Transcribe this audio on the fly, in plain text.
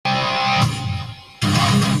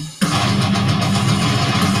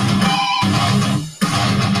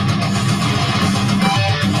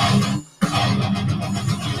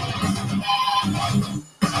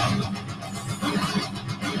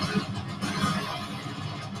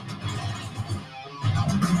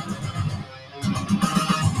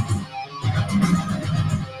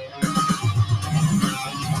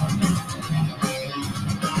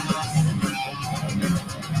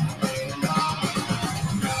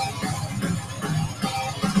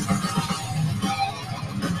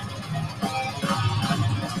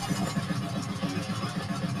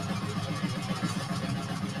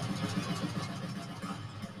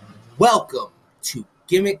Welcome to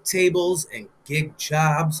Gimmick Tables and Gig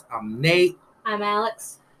Jobs. I'm Nate. I'm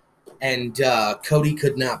Alex. And Cody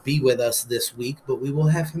could not be with us this week, but we will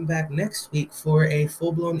have him back next week for a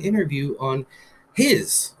full-blown interview on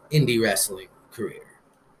his indie wrestling career.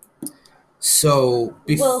 So,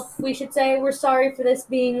 well, we should say we're sorry for this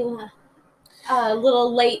being a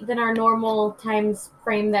little late than our normal time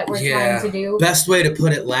frame that we're trying to do. Best way to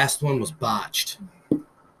put it, last one was botched.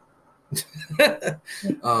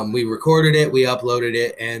 We recorded it, we uploaded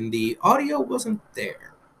it, and the audio wasn't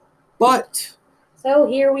there. But so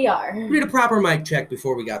here we are. We did a proper mic check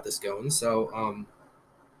before we got this going, so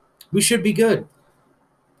we should be good.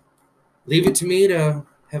 Leave it to me to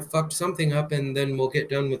have fucked something up, and then we'll get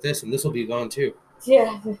done with this, and this will be gone too.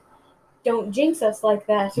 Yeah, don't jinx us like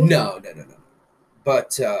that. No.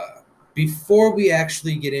 But before we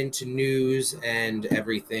actually get into news and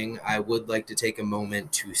everything, I would like to take a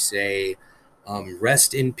moment to say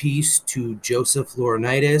rest in peace to Joseph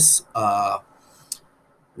Laurinaitis,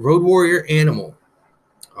 Road Warrior Animal.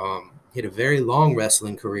 He had a very long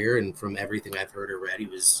wrestling career, and from everything I've heard or read, he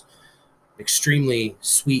was an extremely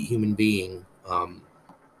sweet human being.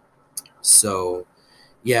 So,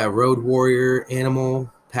 yeah, Road Warrior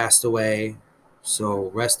Animal passed away. So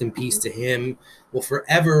rest in peace to him. We'll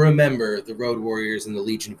forever remember the Road Warriors and the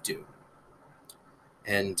Legion of Doom.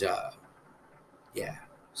 And, yeah,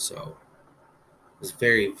 so it was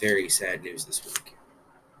very, very sad news this week.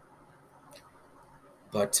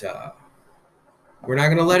 But we're not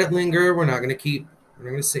going to let it linger. We're not going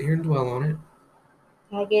to sit here and dwell on it.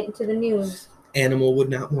 I get into the news. Animal would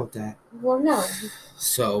not want that. Well, no.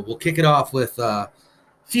 So we'll kick it off with a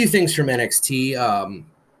few things from NXT.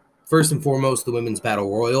 First and foremost, the Women's Battle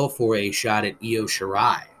Royal for a shot at Io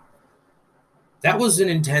Shirai. That was an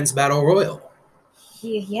intense Battle Royal.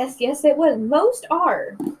 Yes, it was. Most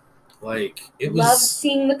are. It was... Love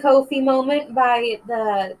seeing the Kofi moment by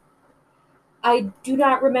the... I do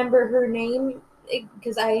not remember her name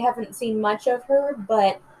because I haven't seen much of her,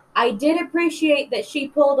 but I did appreciate that she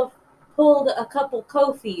pulled a couple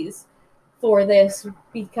Kofis for this,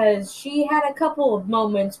 because she had a couple of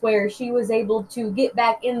moments where she was able to get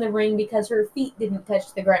back in the ring because her feet didn't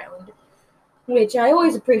touch the ground, which I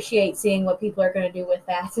always appreciate seeing what people are going to do with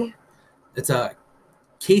that. It's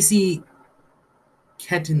Casey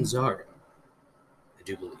Catanzaro, I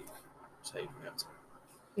do believe. That's how you pronounce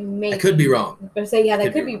it. Maybe. I could be wrong. But say, yeah,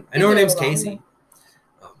 that could be. I know her name's Casey.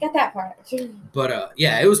 Got that part. But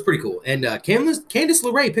yeah, it was pretty cool. And Candice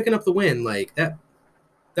LeRae picking up the win,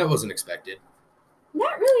 that wasn't expected.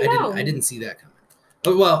 Not really, no. I didn't see that coming.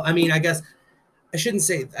 Oh, well, I mean, I guess I shouldn't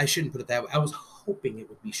put it that way. I was hoping it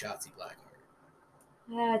would be Shotzi Blackheart.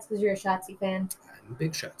 That's because you're a Shotzi fan. I'm a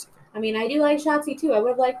big Shotzi fan. I mean, I do like Shotzi too. I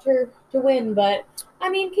would have liked her to win, but I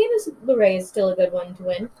mean, Candice LeRae is still a good one to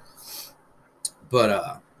win.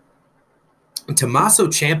 But Tommaso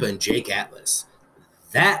Ciampa and Jake Atlas,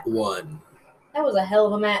 that one. That was a hell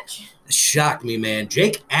of a match. Shocked me, man.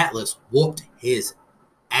 Jake Atlas whooped his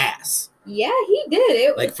ass. Yeah, he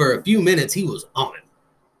did. For a few minutes, he was on it.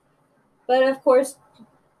 But, of course,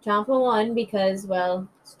 Ciampa won because, well,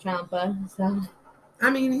 it's Ciampa. So. I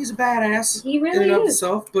mean, he's a badass. He really in and of is.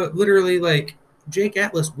 Himself, but literally, Jake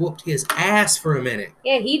Atlas whooped his ass for a minute.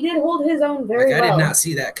 Yeah, he did hold his own very well. I did not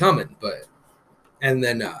see that coming, but... And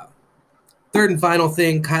then, third and final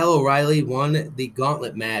thing, Kyle O'Reilly won the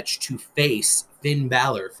gauntlet match to face Finn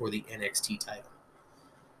Balor for the NXT title.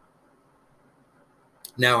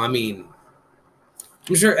 Now, I mean,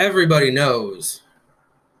 I'm sure everybody knows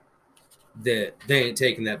that they ain't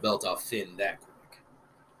taking that belt off Finn that quick.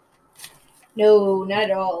 No, not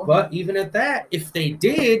at all. But even at that, if they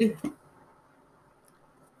did,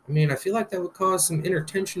 I mean, I feel like that would cause some inner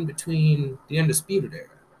tension between the Undisputed Era.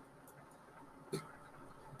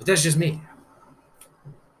 But that's just me.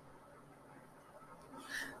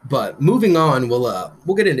 But moving on,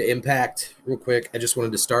 we'll get into Impact real quick. I just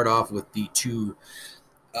wanted to start off with the two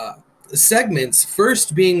segments.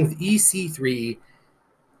 First being with EC3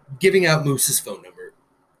 giving out Moose's phone number.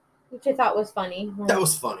 Which I thought was funny. That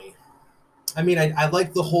was funny. I mean, I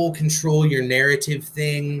like the whole control your narrative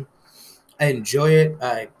thing. I enjoy it.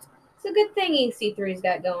 It's a good thing EC3's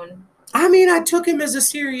got going. I mean, I took him as a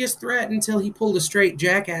serious threat until he pulled a straight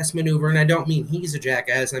jackass maneuver, and I don't mean he's a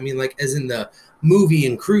jackass. I mean, as in the movie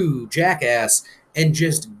and crew jackass, and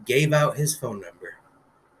just gave out his phone number.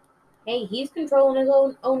 Hey, he's controlling his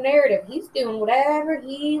own narrative. He's doing whatever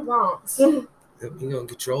he wants. He's going to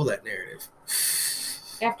control that narrative.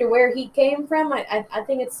 After where he came from, I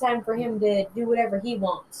think it's time for him to do whatever he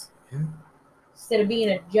wants. Yeah. Instead of being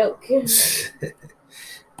a joke.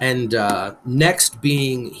 And next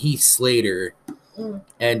being Heath Slater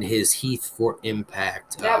and his Heath for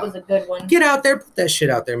Impact. That was a good one. Get out there, put that shit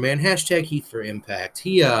out there, man. Hashtag Heath for Impact.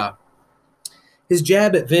 His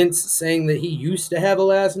jab at Vince saying that he used to have a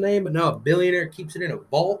last name, but now a billionaire keeps it in a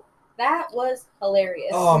vault. That was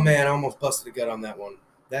hilarious. Oh man, I almost busted a gut on that one.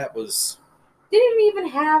 That was. Didn't even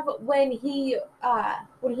have when he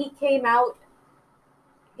came out.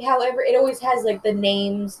 However, it always has like the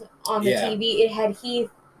names on the TV. It had Heath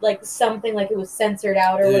like something like it was censored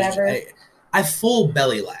out or whatever. I full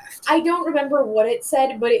belly laughed. I don't remember what it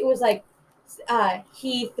said, but it was like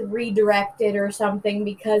Heath redirected or something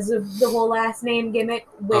because of the whole last name gimmick,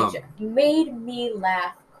 which made me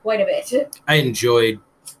laugh quite a bit. I enjoyed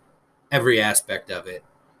every aspect of it.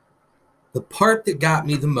 The part that got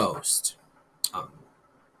me the most,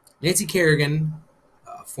 Nancy Kerrigan,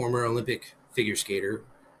 former Olympic figure skater,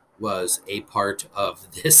 was a part of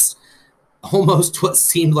this almost what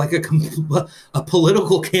seemed like a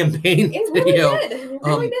political campaign video. It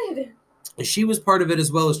really did. She was part of it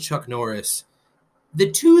as well as Chuck Norris. The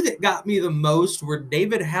two that got me the most were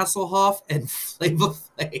David Hasselhoff and Flava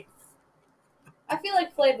Flav. I feel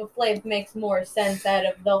like Flava Flav makes more sense out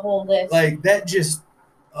of the whole list. Like, that just,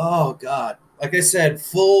 oh, God. Like I said,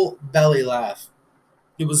 full belly laugh.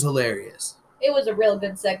 It was hilarious. It was a real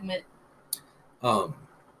good segment.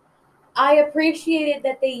 I appreciated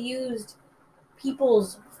that they used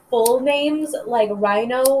people's full names. Like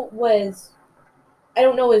Rhino was, I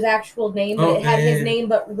don't know his actual name, but it had his name,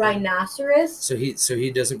 but Rhinoceros. So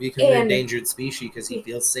he doesn't become an endangered species because he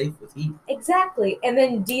feels safe with Heath. Exactly. And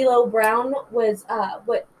then D'Lo Brown was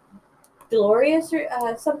Delorious or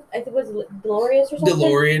something. I think it was Delorious or something.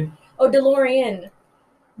 DeLorean. Oh, DeLorean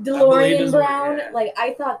Brown. Yeah. Like,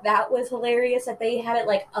 I thought that was hilarious that they had it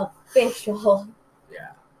like official.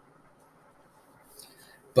 Yeah.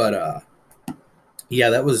 But yeah,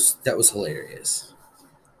 that was hilarious.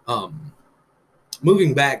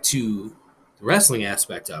 Moving back to the wrestling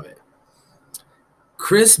aspect of it,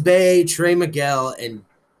 Chris Bay, Trey Miguel, and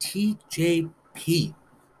TJP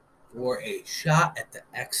for a shot at the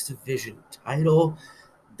X Division title.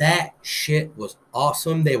 That shit was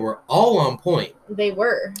awesome. They were all on point. They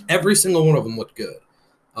were. Every single one of them looked good.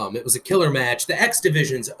 It was a killer match. The X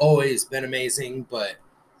Division's always been amazing, but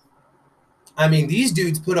I mean, these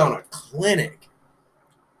dudes put on a clinic.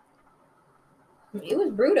 It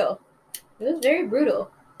was brutal. It was very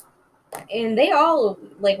brutal. And they all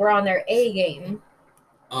like were on their A game.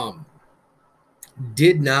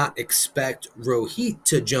 Did not expect Rohit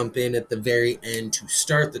to jump in at the very end to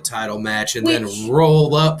start the title match and then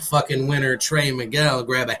roll up fucking winner Trey Miguel,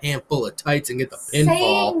 grab a handful of tights and get the pinfall.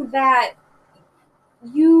 Saying that,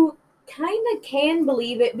 you kind of can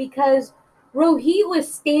believe it because Rohit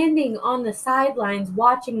was standing on the sidelines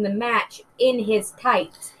watching the match in his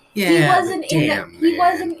tights. Yeah, he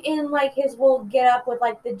wasn't in like his whole get up with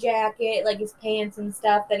like the jacket, like his pants and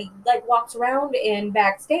stuff that he like walks around in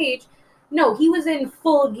backstage. No, he was in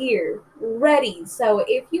full gear, ready. So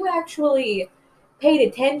if you actually paid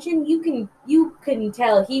attention, you can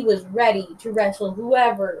tell he was ready to wrestle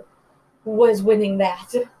whoever was winning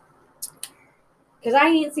that. Because I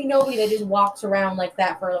ain't seen nobody that just walks around like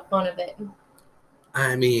that for the fun of it.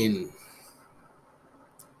 I mean,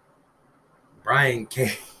 Brian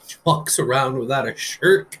Cage walks around without a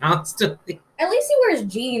shirt constantly. At least he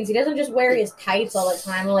wears jeans. He doesn't just wear his tights all the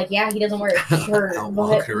time. I'm like, yeah, he doesn't wear a shirt. I'll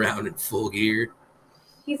walk around in full gear.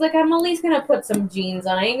 He's like, I'm at least going to put some jeans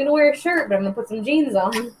on. I ain't going to wear a shirt, but I'm going to put some jeans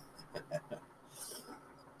on.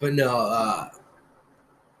 But no,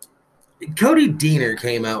 Cody Deaner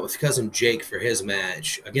came out with Cousin Jake for his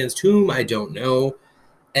match, against whom I don't know,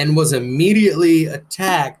 and was immediately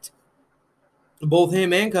attacked, both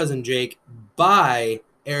him and Cousin Jake, by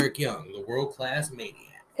Eric Young, the world-class maniac.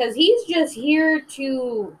 Because he's just here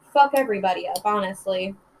to fuck everybody up,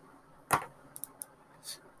 honestly.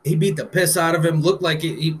 He beat the piss out of him. Looked like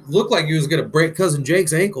he was going to break Cousin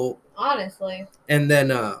Jake's ankle. Honestly. And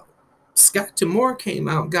then Scott D'Amore came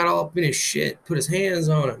out, got all up in his shit, put his hands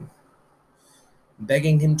on him,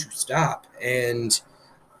 begging him to stop. And,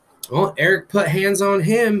 well, Eric put hands on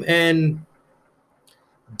him and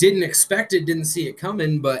didn't expect it, didn't see it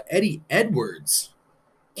coming, but Eddie Edwards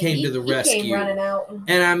came to the rescue. He came running out.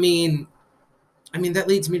 And I mean, that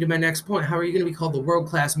leads me to my next point. How are you going to be called the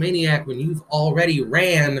world-class maniac when you've already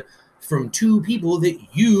ran from two people that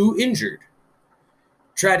you injured?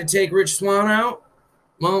 Tried to take Rich Swann out?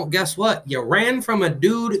 Well, guess what? You ran from a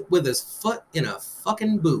dude with his foot in a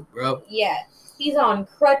fucking boot, bro. Yeah. He's on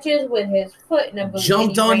crutches with his foot in a boot.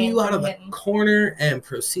 Jumped on you out of the corner and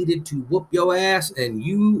proceeded to whoop your ass, and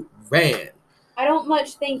you ran. I don't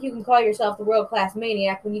much think you can call yourself the world-class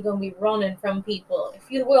maniac when you're going to be running from people. If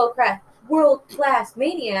you're the world-class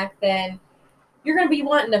maniac, then you're going to be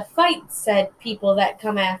wanting to fight said people that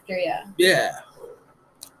come after you. Yeah.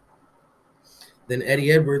 Then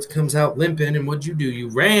Eddie Edwards comes out limping, and what'd you do? You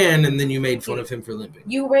ran, and then you made fun of him for limping.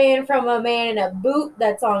 You ran from a man in a boot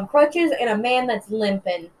that's on crutches and a man that's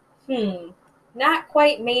limping. Not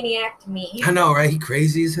quite maniac to me. I know, right? He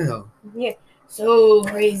crazy as hell. Yeah, so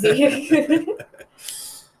crazy.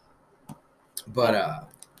 But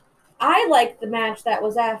I liked the match that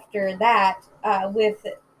was after that with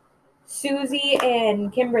Susie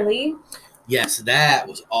and Kimberly. yes, that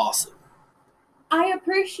was awesome. I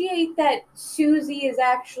appreciate that Susie is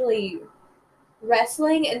actually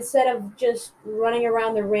wrestling instead of just running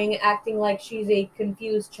around the ring acting like she's a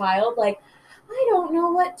confused child. Like, I don't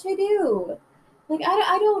know what to do. Like,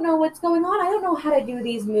 I don't know what's going on. I don't know how to do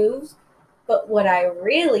these moves. But what I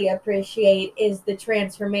really appreciate is the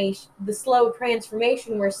transformation, the slow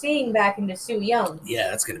transformation we're seeing back into Su Yung. Yeah,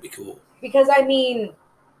 that's going to be cool. Because, I mean,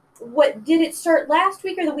 what did it start last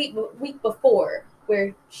week or the week before?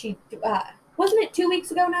 Where she, wasn't it 2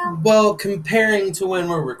 weeks ago now? Well, comparing to when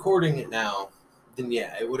we're recording it now, then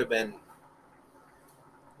yeah, it would have been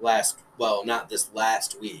not this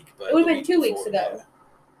last week, but it would have been 2 weeks ago. Yeah.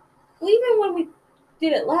 Well, even when we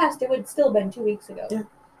did it last, it would still have been 2 weeks ago. Yeah.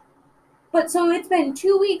 But so it's been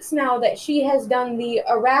 2 weeks now that she has done the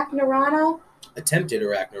Arachnarana. Attempted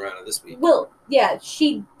Arachnarana this week. Well, yeah,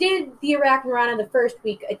 she did the Arachnarana the first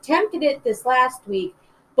week, attempted it this last week,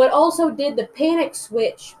 but also did the Panic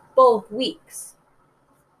Switch both weeks.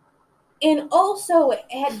 And also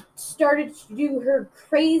had started to do her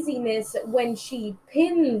craziness when she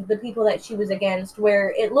pinned the people that she was against,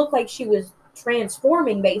 where it looked like she was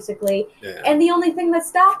transforming, basically. Yeah. And the only thing that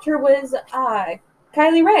stopped her was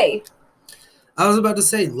Kylie Rae. I was about to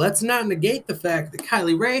say, let's not negate the fact that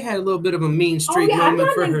Kylie Rae had a little bit of a mean streak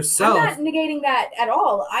moment for herself. I'm not negating that at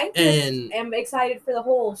all. I just am excited for the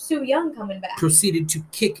whole Su Yung coming back. Proceeded to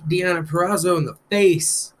kick Deonna Purrazzo in the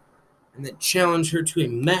face and then challenge her to a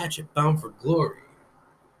match at Bound for Glory.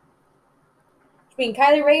 I mean,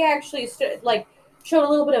 Kylie Rae actually showed a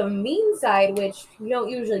little bit of a mean side, which you don't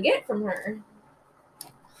usually get from her.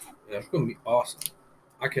 Yeah, it's gonna be awesome.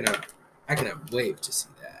 I cannot wait to see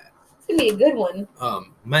that. It's gonna be a good one.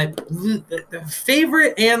 My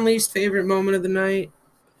favorite and least favorite moment of the night.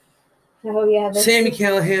 Oh yeah, Sami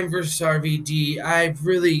Callihan versus RVD.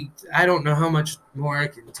 I don't know how much more I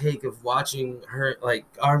can take of watching her, like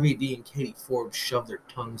RVD and Katie Forbes shove their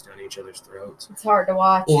tongues down each other's throats. It's hard to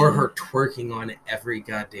watch. Or her twerking on every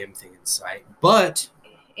goddamn thing in sight. But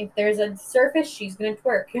if there's a surface, she's gonna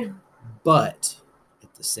twerk. But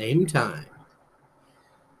at the same time,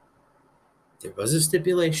 there was a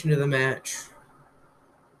stipulation to the match.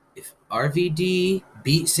 If RVD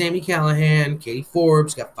beat Sami Callihan, Katie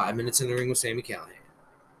Forbes got 5 minutes in the ring with Sami Callihan.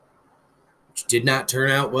 Which did not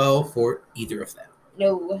turn out well for either of them.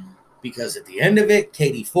 No. Because at the end of it,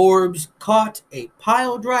 Katie Forbes caught a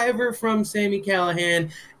pile driver from Sami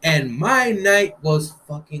Callihan, and my night was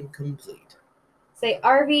fucking complete. Say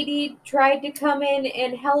RVD tried to come in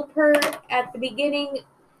and help her at the beginning,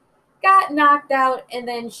 got knocked out, and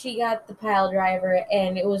then she got the pile driver,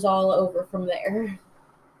 and it was all over from there.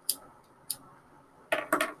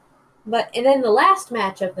 And then the last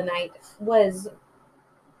match of the night was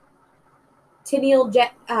Tennille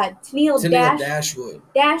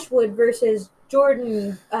Dashwood versus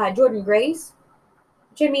Jordan Grace.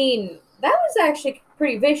 Which, I mean, that was actually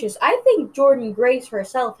pretty vicious. I think Jordan Grace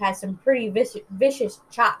herself has some pretty vicious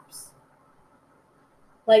chops.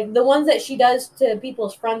 Like the ones that she does to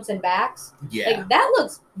people's fronts and backs. Yeah. Like that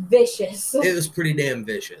looks vicious. It was pretty damn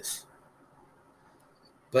vicious.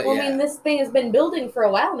 But well, yeah. I mean, this thing has been building for a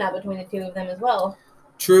while now between the two of them as well.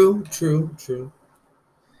 True.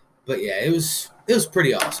 But yeah, it was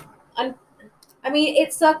pretty awesome. I mean,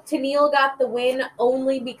 it sucked Tennille got the win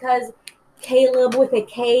only because Caleb with a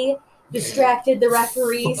K distracted the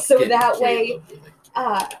referee, so that way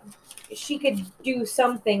she could do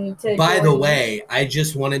something to. By the way, I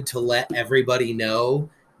just wanted to let everybody know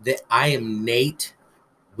that I am Nate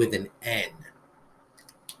with an N.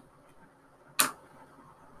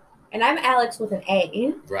 And I'm Alex with an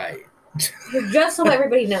A. Right. Just so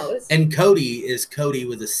everybody knows. And Cody is Cody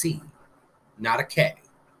with a C, not a K.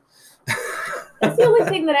 That's the only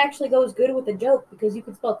thing that actually goes good with the joke, because you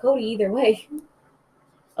can spell Cody either way.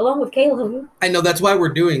 Along with Caleb. I know, that's why we're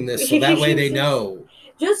doing this, so that way they know.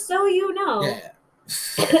 Just so you know. Yeah.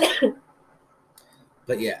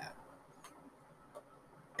 But yeah.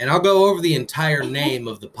 And I'll go over the entire name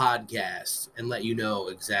of the podcast and let you know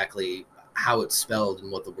exactly how it's spelled and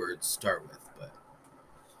what the words start with, but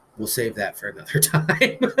we'll save that for another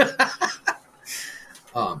time.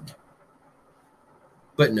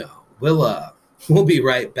 But no, we'll be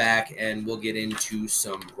right back, and we'll get into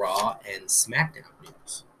some Raw and SmackDown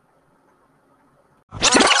news.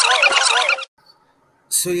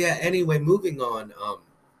 So yeah, anyway, moving on.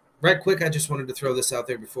 Right quick, I just wanted to throw this out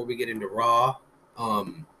there before we get into Raw.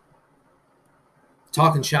 Talking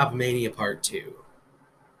Shopomania Part 2.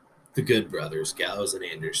 The Good Brothers, Gallows and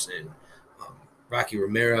Anderson, Rocky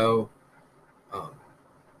Romero.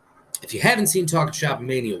 If you haven't seen Talking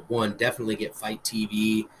Shopomania 1, definitely get Fight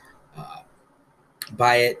TV.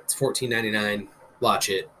 Buy it. It's $14.99. Watch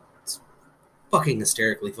it. It's fucking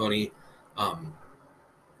hysterically funny.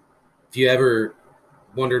 If you ever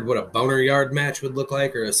wondered what a boner yard match would look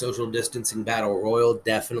like or a social distancing battle royal,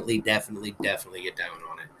 definitely get down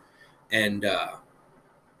on it. And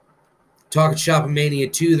Talking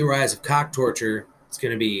Shopomania 2, The Rise of Cock Torture. It's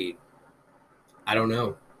going to be, I don't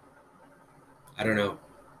know.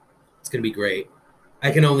 It's going to be great.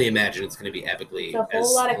 I can only imagine it's going to be epically. It's a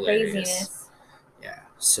whole lot of hilarious. craziness. Yeah,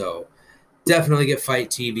 so definitely get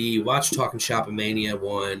Fight TV. Watch Talking Shopomania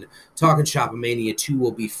 1. Talking Shopomania 2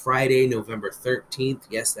 will be Friday, November 13th.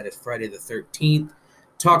 Yes, that is Friday the 13th.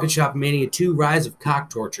 Talking Shopomania 2, Rise of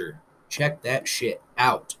Cock Torture. Check that shit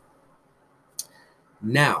out.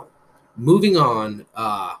 Now, moving on,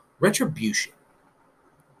 Retribution.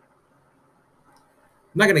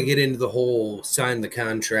 I'm not going to get into the whole sign the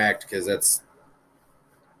contract because that's,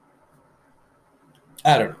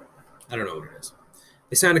 I don't know what it is.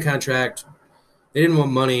 They signed a contract. They didn't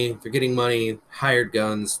want money. They're getting money. Hired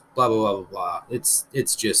guns. Blah blah blah blah blah.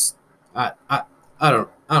 It's just I don't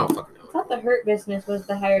fucking know. I thought the Hurt Business was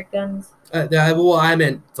the hired guns. Well, I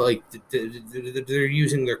meant like they're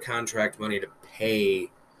using their contract money to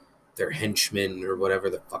pay their henchmen or whatever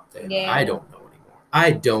the fuck they. Yeah. I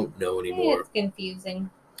don't know anymore. It's confusing.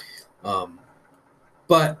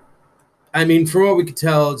 But I mean, from what we could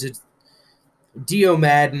tell, it's Dio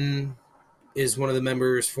Madden is one of the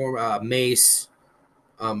members. Mace.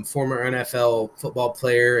 Former NFL football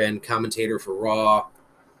player and commentator for Raw.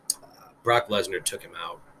 Brock Lesnar took him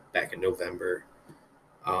out back in November.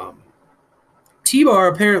 T-Bar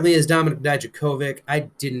apparently is Dominic Dijakovic. I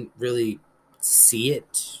didn't really see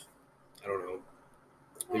it. I don't know.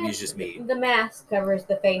 Maybe it's just me. The mask covers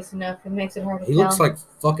the face enough. It makes it hard to tell. He looks like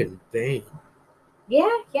fucking Bane. Yeah,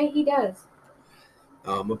 he does.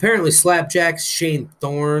 Apparently Slapjack's Shane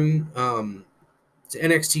Thorne. It's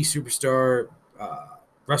an NXT superstar.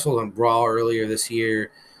 Wrestled on Raw earlier this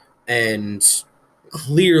year, and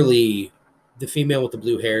clearly the female with the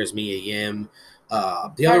blue hair is Mia Yim.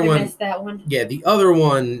 The other one, missed that one. Yeah, the other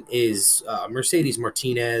one is Mercedes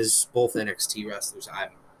Martinez, both NXT wrestlers.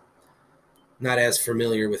 I'm not as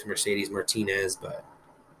familiar with Mercedes Martinez, but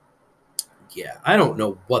yeah, I don't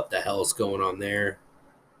know what the hell's going on there.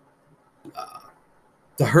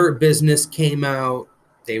 The Hurt Business came out.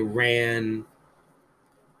 They ran.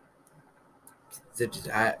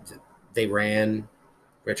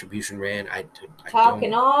 Retribution ran. I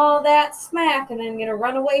Talking all that smack and then gonna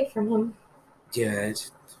run away from him. Yeah,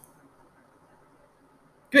 it's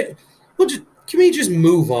good. Can we just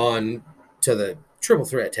move on to the triple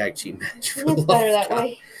threat tag team match? It's better that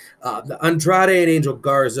way. The Andrade and Angel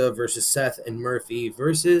Garza versus Seth and Murphy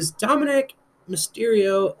versus Dominic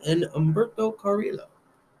Mysterio and Humberto Carrillo.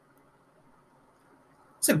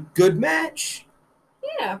 It's a good match.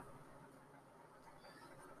 Yeah.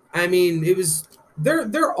 I mean,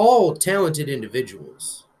 they're all talented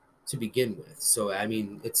individuals to begin with. So, I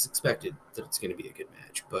mean, it's expected that it's going to be a good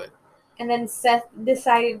match. And then Seth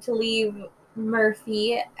decided to leave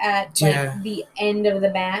Murphy at the end of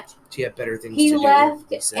the match. He had better things to do. He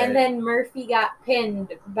left, and then Murphy got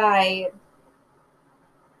pinned by...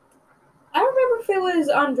 I don't remember if it was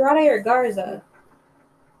Andrade or Garza.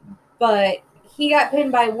 But he got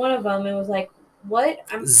pinned by one of them and was like, what?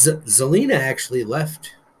 Zelina actually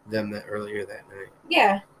left them earlier that night.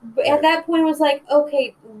 Yeah, but at that point it was like,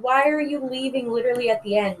 okay, why are you leaving literally at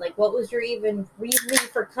the end? Like, what was your even reasoning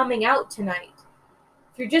for coming out tonight?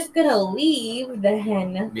 If you're just gonna leave,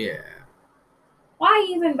 then why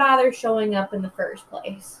even bother showing up in the first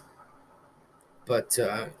place? But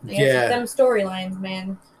them storylines,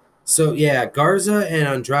 man. So yeah, Garza and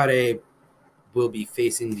Andrade will be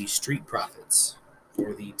facing the Street Profits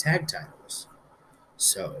for the tag titles.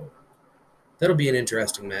 So that'll be an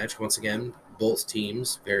interesting match. Once again, both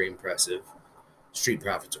teams, very impressive. Street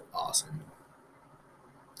Profits are awesome.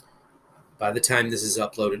 By the time this is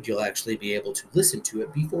uploaded, you'll actually be able to listen to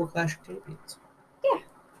it before Clash of Champions. Yeah.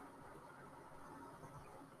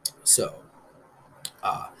 So,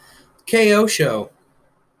 KO show.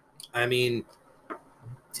 I mean,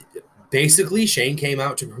 basically, Shane came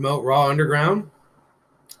out to promote Raw Underground.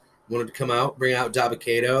 wanted to come out, bring out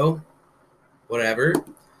Dabba-Kato, whatever.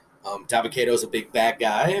 Dabba-Kato's a big bad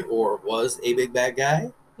guy, or was a big bad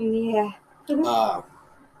guy. Yeah.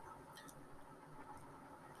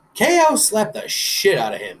 KO slapped the shit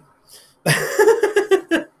out of him.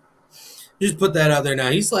 Just put that out there now.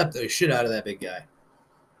 He slapped the shit out of that big guy.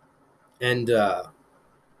 And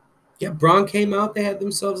yeah, Braun came out. They had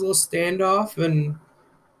themselves a little standoff, and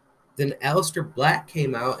then Aleister Black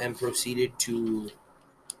came out and proceeded to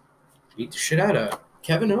beat the shit out of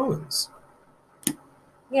Kevin Owens.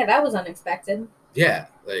 Yeah, that was unexpected. Yeah,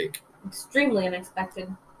 like extremely unexpected.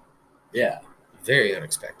 Yeah, very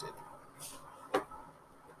unexpected.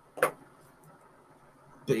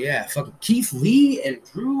 But yeah, fucking Keith Lee and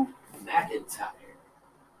Drew McIntyre.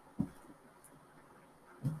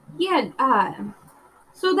 Yeah,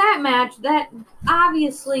 so that match, that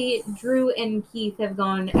obviously Drew and Keith have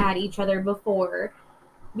gone at each other before.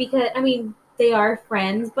 Because, I mean, they are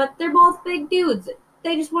friends, but they're both big dudes.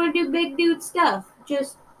 They just want to do big dude stuff.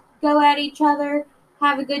 Just go at each other,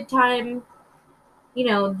 have a good time. You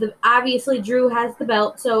know, obviously Drew has the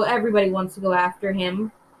belt, so everybody wants to go after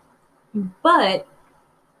him. But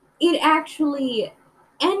it actually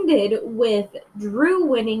ended with Drew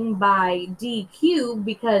winning by DQ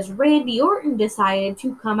because Randy Orton decided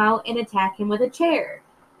to come out and attack him with a chair.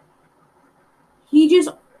 He just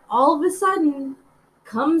all of a sudden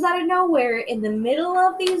comes out of nowhere in the middle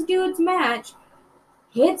of these dudes' match,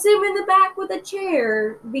 hits him in the back with a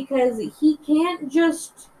chair because he can't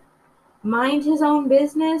just mind his own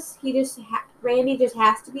business. Randy just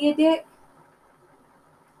has to be a dick.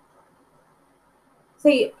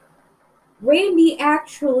 See, Randy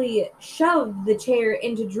actually shoved the chair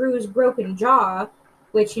into Drew's broken jaw,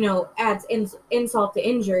 which, you know, adds insult to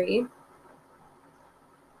injury.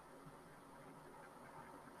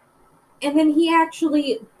 And then he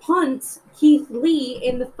actually punts Keith Lee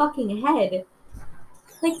in the fucking head.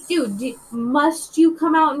 Like, dude, must you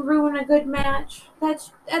come out and ruin a good match?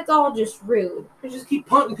 That's all just rude. They just keep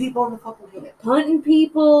punting people in the fucking head. Punting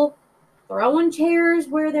people, throwing chairs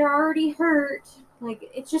where they're already hurt.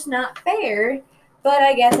 Like, it's just not fair. But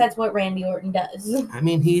I guess that's what Randy Orton does. I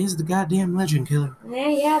mean, he is the goddamn legend killer.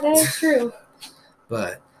 Yeah, that is true.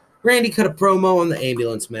 But Randy cut a promo on the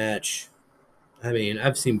ambulance match. I mean,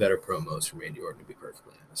 I've seen better promos from Randy Orton, to be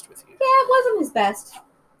perfectly honest with you. Yeah, it wasn't his best.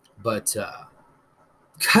 But,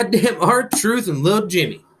 goddamn R-Truth and Lil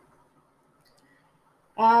Jimmy.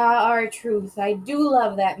 R-Truth. I do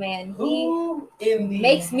love that man. Who in the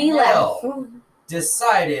makes me laugh.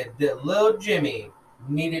 Decided that Lil Jimmy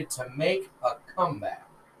needed to make a comeback?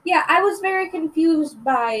 Yeah, I was very confused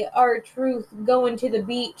by R-Truth going to the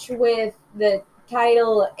beach with the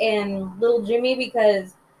title and Lil Jimmy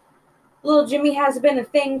because Lil Jimmy has been a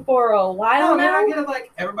thing for a while now. I get it,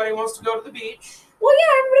 like, everybody wants to go to the beach. Well,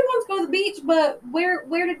 yeah, everybody wants to go to the beach, but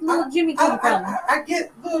where did Lil Jimmy come from? I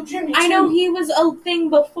get Lil Jimmy, I know he was a thing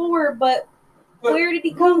before, but where did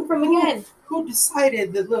he come from again? Who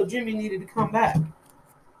decided that Lil Jimmy needed to come back?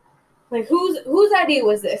 Like, whose idea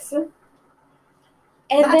was this? And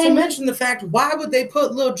Not to mention the fact, why would they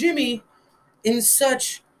put Lil Jimmy in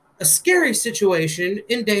such a scary situation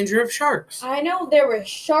in danger of sharks? I know there were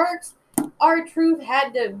sharks. R-Truth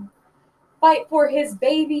had to fight for his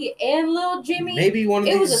baby and Lil Jimmy. Maybe one of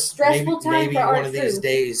these. It was a stressful time for R-Truth. Maybe one of these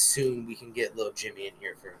days soon we can get Lil Jimmy in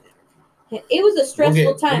here for an interview. It was a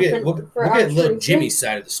stressful time for R-Truth. We'll get Lil Jimmy's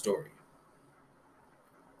side of the story.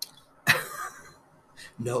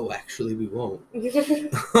 No, actually, we won't.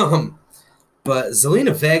 But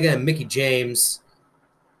Zelina Vega and Mickie James,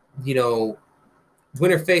 you know,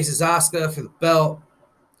 winner faces Asuka for the belt.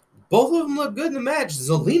 Both of them look good in the match.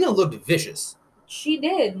 Zelina looked vicious. She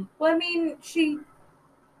did. Well, I mean, she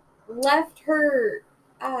left her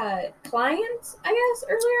client, I guess,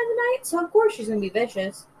 earlier in the night, so of course she's going to be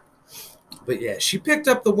vicious. But yeah, she picked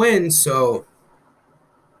up the win, so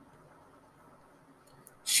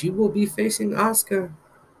she will be facing Asuka.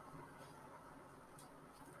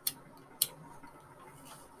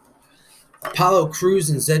 Apollo Crews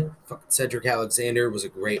and Cedric Alexander was a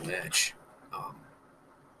great match.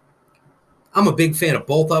 I'm a big fan of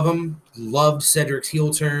both of them. Loved Cedric's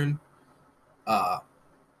heel turn. I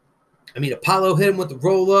mean, Apollo hit him with the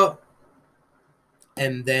roll-up,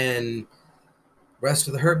 and then rest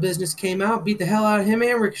of the Hurt Business came out, beat the hell out of him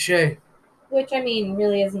and Ricochet. Which, I mean,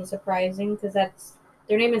 really isn't surprising, because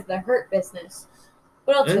their name is the Hurt Business.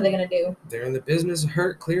 What else are they going to do? They're in the business of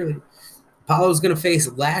hurt, clearly. Apollo's going to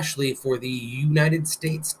face Lashley for the United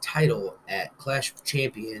States title at Clash of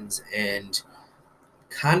Champions, and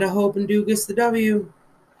kind of hoping Duke gets the W.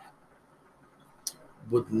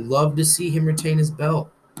 Would love to see him retain his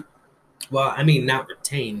belt. Well, I mean, not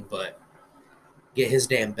retain, but get his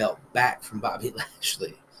damn belt back from Bobby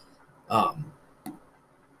Lashley. Um,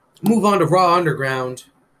 Move on to Raw Underground.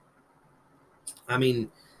 I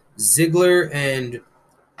mean, Ziggler and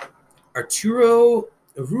Arturo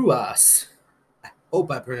Ruas. I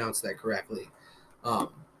hope I pronounced that correctly. Um,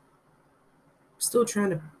 Still trying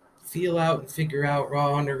to feel out and figure out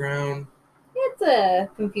Raw Underground. It's a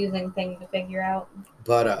confusing thing to figure out.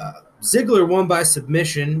 But Ziggler won by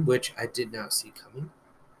submission, which I did not see coming.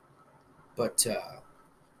 But I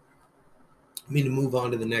mean, to move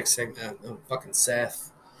on to the next segment. Fucking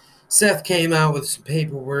Seth. Seth came out with some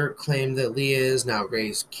paperwork, claimed that Leah is now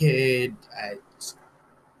Ray's kid.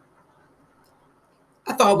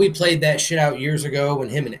 I thought we played that shit out years ago when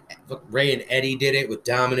him and Ray and Eddie did it with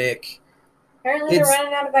Dominic. Apparently, they're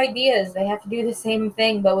running out of ideas. They have to do the same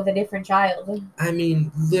thing, but with a different child. I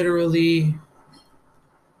mean, literally,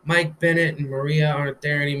 Mike Bennett and Maria aren't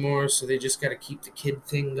there anymore, so they just got to keep the kid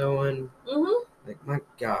thing going. Mm-hmm. Like, my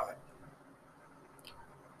God.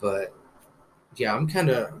 But yeah, I'm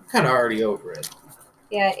kind of already over it.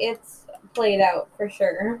 Yeah, it's played out for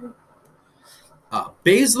sure.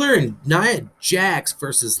 Baszler and Nia Jax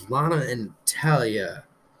versus Lana and Natalya.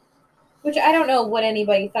 Which I don't know what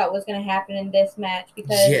anybody thought was going to happen in this match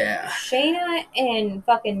because Shayna and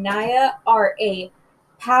fucking Nia are a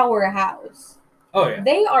powerhouse. Oh yeah,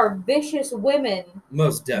 they are vicious women.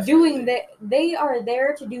 Most definitely doing that. They are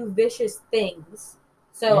there to do vicious things.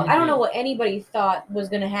 So I don't know what anybody thought was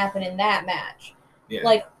going to happen in that match. Yeah.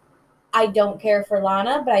 Like, I don't care for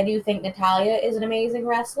Lana, but I do think Natalya is an amazing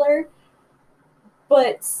wrestler.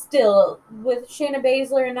 But still, with Shayna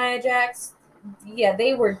Baszler and Nia Jax, yeah,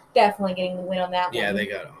 they were definitely getting the win on that one. Yeah, they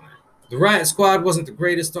got on it. The Riot Squad wasn't the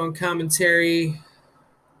greatest on commentary,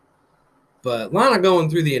 but Lana going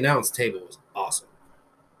through the announce table was awesome.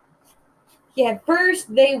 Yeah,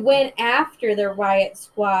 first they went after the Riot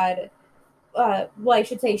Squad. Well, I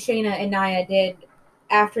should say Shayna and Nia did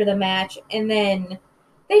after the match, and then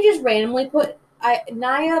they just randomly put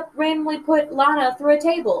Nia randomly put Lana through a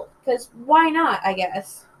table because why not? I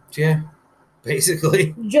guess. Yeah,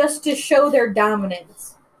 basically. Just to show their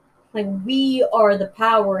dominance, like we are the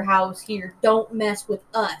powerhouse here. Don't mess with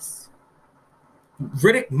us.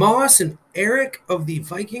 Riddick Moss and Eric of the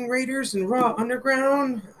Viking Raiders and Raw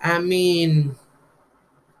Underground. I mean,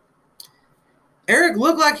 Eric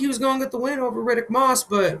looked like he was going to get the win over Riddick Moss,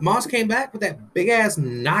 but Moss came back with that big-ass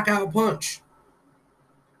knockout punch.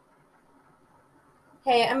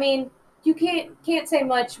 Hey, I mean, you can't say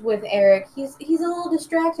much with Eric. He's a little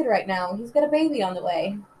distracted right now. He's got a baby on the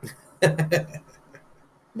way.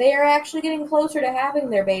 They are actually getting closer to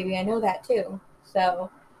having their baby. I know that, too.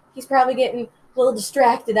 So, he's probably getting a little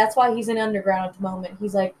distracted. That's why he's in Underground at the moment.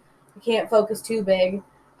 He's like, I can't focus too big.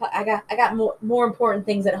 I got more important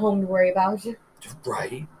things at home to worry about.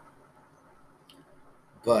 Right.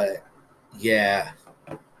 But, yeah.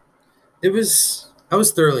 I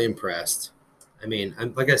was thoroughly impressed. I mean,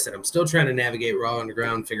 like I said, I'm still trying to navigate Raw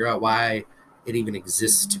Underground, figure out why it even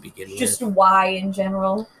exists to begin with. Just why in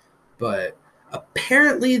general. But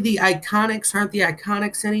apparently the Iconics aren't the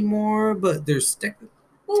Iconics anymore, but they're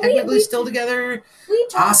technically still together. We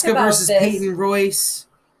talked Asuka about versus this. Peyton Royce.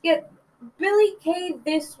 Yeah, Billie Kay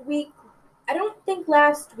this week, I don't think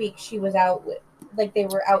last week she was out with, like they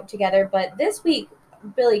were out together, but this week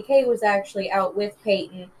Billie Kay was actually out with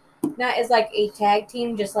Peyton. Not as like a tag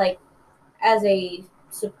team, just like as a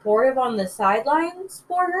supportive on the sidelines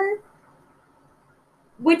for her.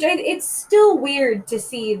 Which it's still weird to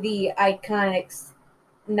see the Iconics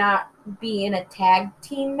not be in a tag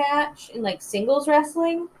team match in like singles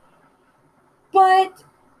wrestling. But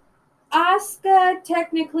Asuka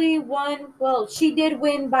technically won. Well, she did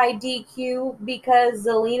win by DQ because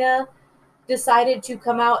Zelina decided to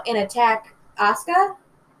come out and attack Asuka.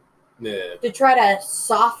 Yeah. To try to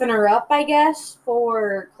soften her up, I guess,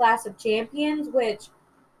 for Clash of Champions, which,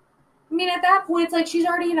 I mean, at that point, it's like she's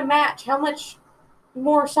already in a match. How much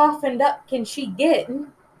more softened up can she get?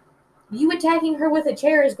 You attacking her with a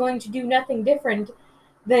chair is going to do nothing different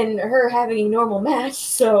than her having a normal match,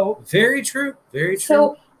 so... Very true, very true.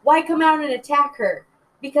 So, why come out and attack her?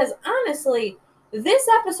 Because, honestly, this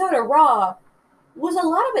episode of Raw was a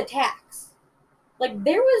lot of attacks. Like,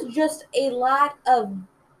 there was just a lot of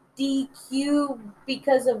DQ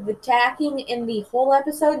because of attacking in the whole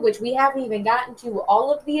episode, which we haven't even gotten to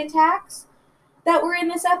all of the attacks that were in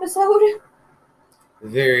this episode.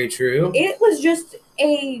 Very true. It was just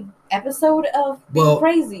a episode of being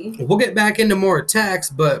crazy. We'll get back into more attacks,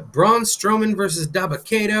 but Braun Strowman versus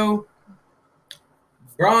Dabba-Kato.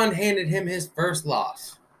 Braun handed him his first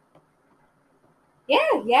loss.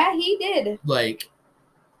 Yeah, he did. Like,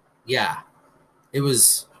 Yeah, it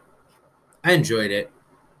was. I enjoyed it.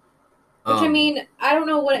 Which, I mean, I don't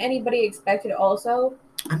know what anybody expected also.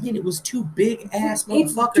 I mean, it was two big ass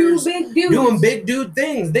It's two motherfuckers big dudes. doing big dude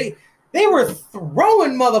things. They were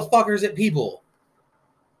throwing motherfuckers at people.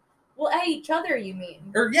 Well, at each other, you mean?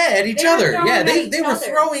 Or yeah, at each other. Yeah, they were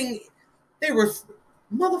throwing. They were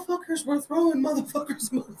motherfuckers were throwing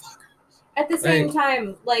motherfuckers. At the same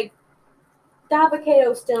time, like,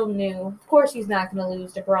 Dabakato still knew. Of course, he's not going to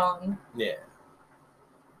lose to Braun. Yeah.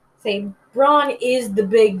 Say, Braun is the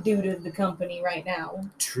big dude of the company right now.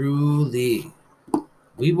 Truly.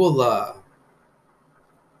 We will, we're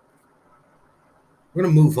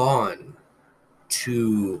going to move on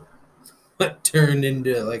to what turned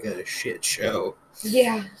into like a shit show.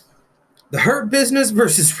 Yeah. The Hurt Business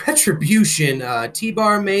versus Retribution,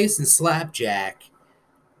 T-Bar, Mace, and Slapjack.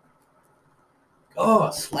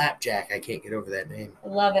 Oh, Slapjack. I can't get over that name. I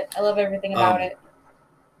love it. I love everything about it.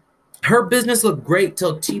 Hurt Business looked great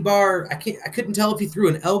till T-Bar. I couldn't tell if he threw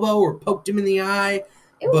an elbow or poked him in the eye.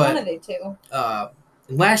 It was one of the two.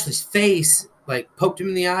 Lashley's face, like, poked him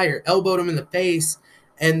in the eye or elbowed him in the face.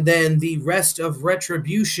 And then the rest of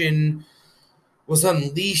Retribution was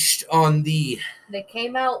unleashed on the They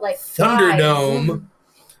came out like Thunderdome.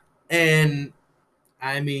 And,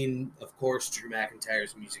 I mean, of course, Drew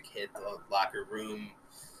McIntyre's music hit the locker room,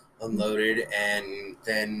 unloaded. And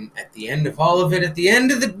then at the end of all of it, at the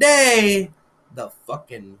end of the day, the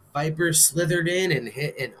fucking Viper slithered in and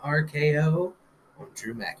hit an RKO on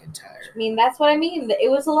Drew McIntyre. I mean, that's what I mean.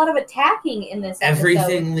 It was a lot of attacking in this episode.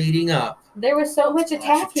 Everything leading up. There was so much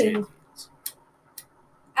attacking.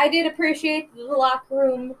 I did appreciate the locker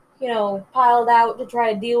room, piled out to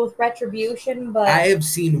try to deal with Retribution, but I have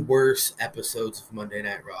seen worse episodes of Monday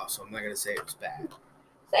Night Raw, so I'm not going to say it was bad.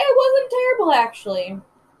 Say it wasn't terrible, actually. I'm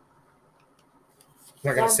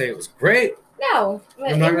not going to say it was great. No.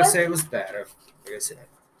 I'm not going to say it was bad. Like I said,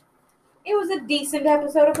 it was a decent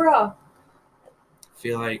episode of Raw. I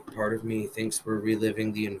feel like part of me thinks we're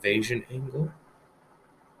reliving the invasion angle,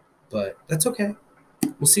 but that's okay.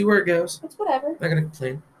 We'll see where it goes. It's whatever. I'm not going to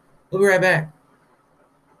complain. We'll be right back.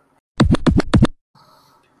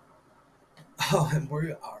 Oh, and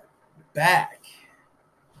we are back.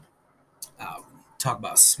 Talk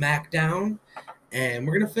about SmackDown, and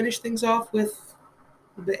we're going to finish things off with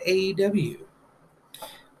the AEW.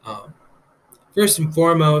 First and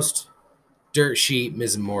foremost, Dirt Sheet,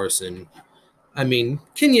 Miz Morrison. I mean,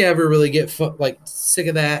 can you ever really get sick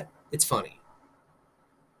of that? It's funny.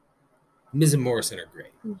 Miz and Morrison are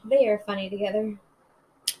great. They are funny together.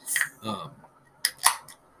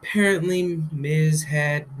 Apparently, Miz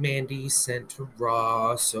had Mandy sent to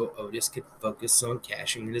Raw so Otis could focus on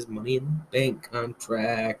cashing in his Money in the Bank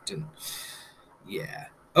contract. And yeah,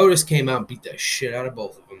 Otis came out and beat the shit out of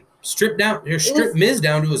both of them. Stripped Miz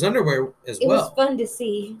down to his underwear as well. It was fun to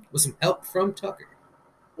see. With some help from Tucker.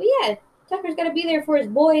 Well, yeah, Tucker's got to be there for his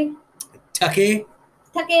boy. Tucky.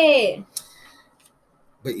 But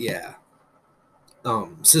yeah.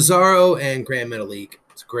 Cesaro and Grand Metalik.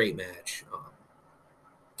 It's a great match.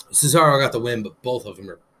 Cesaro got the win, but both of them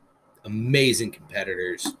are amazing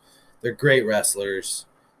competitors. They're great wrestlers.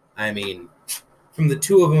 I mean, from the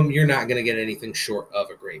two of them, you're not going to get anything short of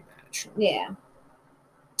a great match. Yeah.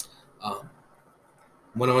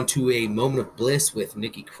 Went on to a moment of bliss with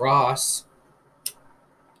Nikki Cross.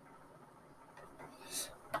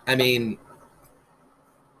 I mean,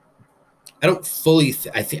 I don't fully.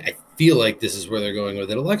 I feel like this is where they're going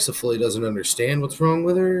with it. Alexa fully doesn't understand what's wrong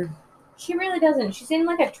with her. She really doesn't. She's in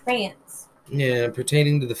like a trance. Yeah,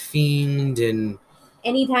 pertaining to the Fiend, and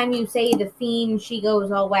anytime you say the Fiend, she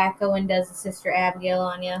goes all wacko and does the Sister Abigail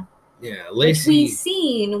on you. Yeah, Lacey. Which we've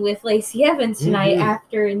seen with Lacey Evans tonight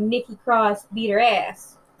after Nikki Cross beat her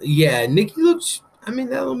ass. Yeah, Nikki looks. I mean,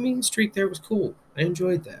 that little mean streak there was cool. I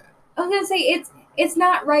enjoyed that. I was gonna say it's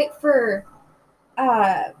not right for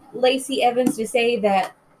Lacey Evans to say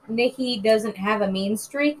that Nikki doesn't have a mean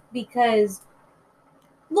streak because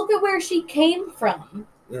look at where she came from.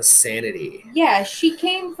 Sanity. Yeah, she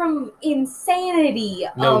came from insanity.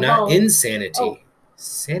 No, not insanity. Oh.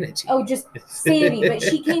 Sanity. Oh, just sanity. But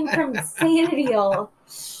she came from sanity. I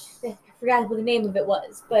forgot what the name of it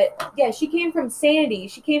was. But yeah, she came from sanity.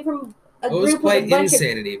 She came from a group with a bunch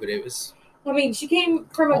insanity, of, but it was. I mean, she came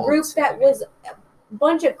from a group that was a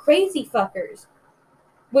bunch of crazy fuckers.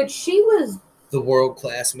 Which she was. The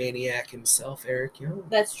world-class maniac himself, Eric Young.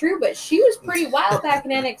 That's true, but she was pretty wild back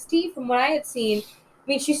in NXT from what I had seen. I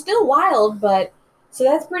mean, she's still wild, but so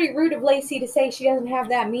that's pretty rude of Lacey to say she doesn't have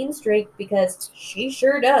that mean streak because she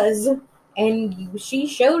sure does, and she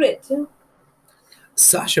showed it too.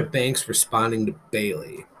 Sasha Banks responding to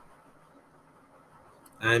Bayley.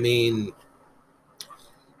 I mean,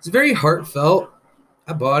 it's very heartfelt.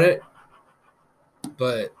 I bought it,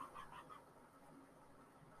 but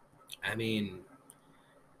I mean,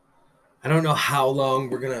 I don't know how long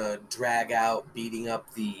we're gonna drag out beating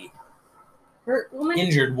up the Hurt woman?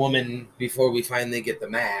 injured woman before we finally get the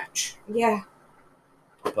match. Yeah.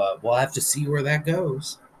 But we'll have to see where that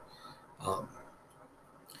goes.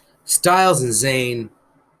 Styles and Zayn,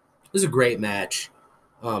 it was a great match.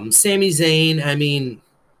 Sami Zayn, I mean,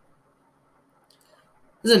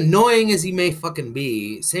 as annoying as he may fucking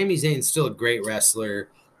be, Sami Zayn's still a great wrestler.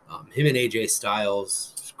 Him and AJ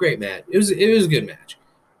Styles, it was a great match. It was a good match.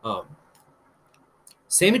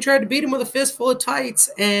 Sami tried to beat him with a fistful of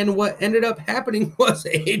tights, and what ended up happening was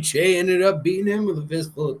AJ ended up beating him with a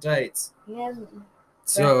fistful of tights. Yeah.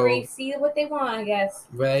 So, referees see what they want, I guess.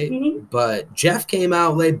 right? But Jeff came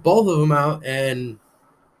out, laid both of them out, and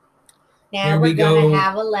now here we're we gonna go.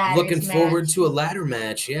 have a ladder Looking match. forward to a ladder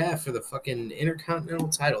match, yeah, for the fucking Intercontinental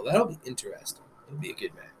title. That'll be interesting. It'll be a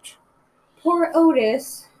good match. Poor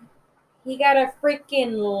Otis. He got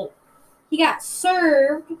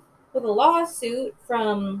served with a lawsuit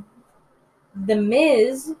from The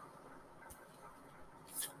Miz.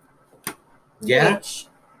 Yeah. Which,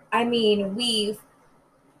 I mean,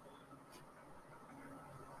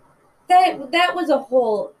 that was a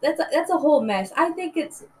whole that's a whole mess. I think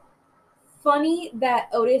it's funny that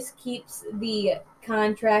Otis keeps the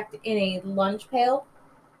contract in a lunch pail.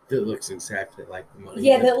 That looks exactly like the money.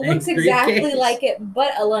 Yeah, that looks exactly like it,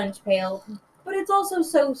 but a lunch pail. But it's also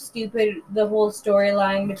so stupid, the whole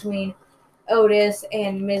storyline between Otis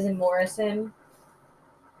and Miz and Morrison.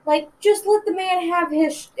 Like, just let the man have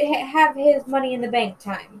his money in the bank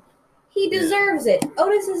time. He deserves it.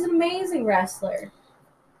 Otis is an amazing wrestler.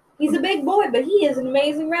 He's a big boy, but he is an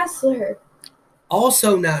amazing wrestler.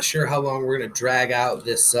 Also, not sure how long we're gonna drag out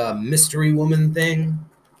this mystery woman thing.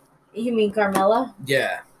 You mean Carmella?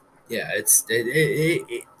 Yeah, it's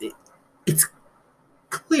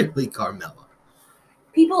clearly Carmella.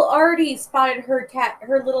 People already spotted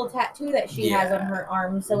her little tattoo that she has on her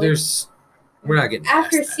arm. So we're not getting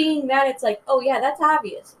after seeing that, it's like, oh yeah, that's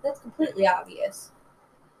obvious. That's completely obvious.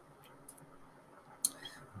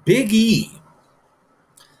 Big E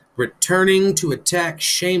returning to attack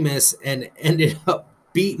Sheamus and ended up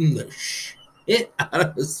beating the shit out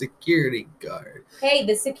of a security guard. Hey,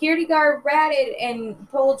 the security guard ratted and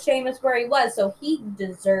told Sheamus where he was, so he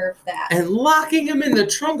deserved that. And locking him in the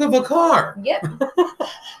trunk of a car. Yep.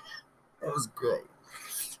 That was great.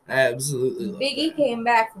 I absolutely loved Big E that. came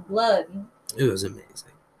back for blood. It was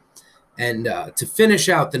amazing. And to finish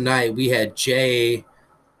out the night, we had Jey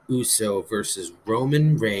Uso versus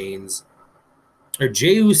Roman Reigns. Or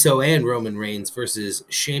Jey Uso and Roman Reigns versus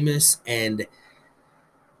Sheamus and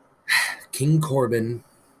King Corbin.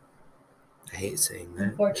 I hate saying that.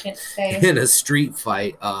 Unfortunate to say. In a street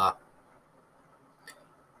fight.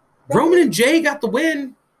 Roman and Jey got the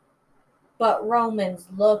win. But Roman's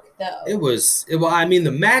look, though. I mean,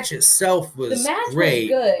 the match itself was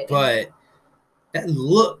great. Was good. But that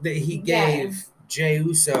look that he gave Jey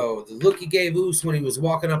Uso, the look he gave Uso when he was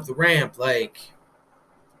walking up the ramp, like,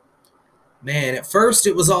 man, at first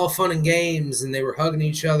it was all fun and games and they were hugging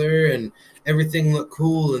each other and everything looked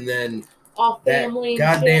cool, and then all family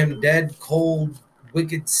that goddamn shit. Dead, cold,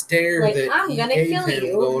 wicked stare like, that I'm gonna gave kill him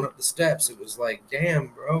you. going up the steps. It was like, damn,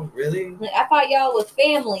 bro, really? Like, I thought y'all was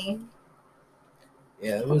family.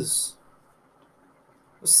 Yeah, it was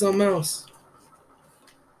something else.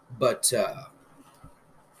 But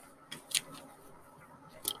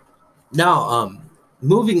now,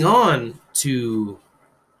 moving on to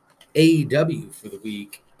AEW for the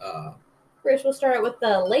week. First, we'll start with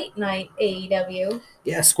the late night AEW.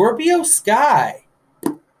 Yeah, Scorpio Sky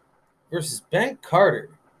versus Ben Carter.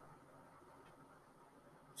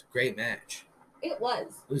 It's a great match. It was.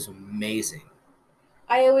 It was amazing.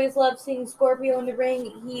 I always love seeing Scorpio in the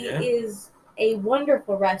ring. He is a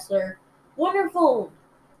wonderful wrestler. Wonderful,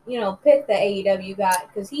 pick that AEW got,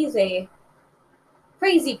 because he's a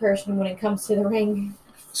crazy person when it comes to the ring.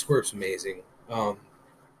 Scorp's amazing.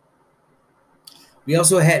 We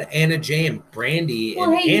also had Anna Jay and Brandy.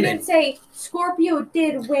 Well, hey, you didn't say Scorpio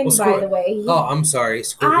did win, by the way. I'm sorry.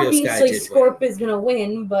 Scorpio Sky did win. Obviously, Scorp is going to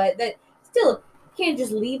win, but that still can't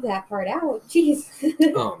just leave that part out. Jeez.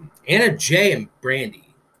 Anna Jay and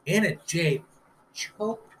Brandy. Anna Jay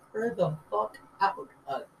choked her the fuck out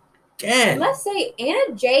again. I must say,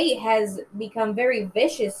 Anna Jay has become very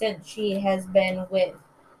vicious since she has been with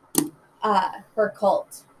her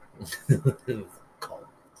cult.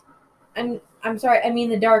 I'm sorry, I mean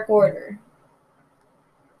the Dark Order.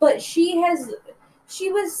 But she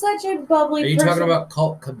was such a bubbly person. Are you talking about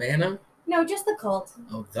Cult Cabana? No, just the cult.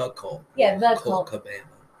 Oh, the Colt. Yeah, the Colt cult. Cabana.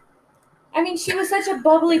 I mean, she was such a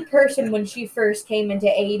bubbly person when she first came into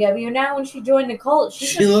AEW. Now, when she joined the cult,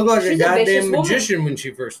 She looked like a goddamn woman. magician when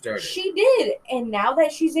she first started. She did, and now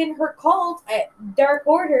that she's in her cult at Dark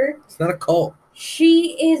Order, It's not a cult.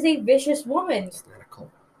 she is a vicious woman. It's not a cult.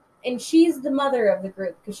 And she's the mother of the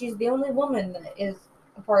group because she's the only woman that is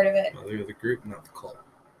a part of it. Mother of the group, not the cult.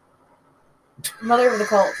 Mother of the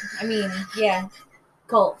cult. I mean, yeah,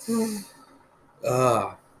 cult.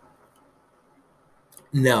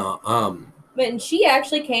 No. But she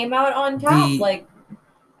actually came out on top.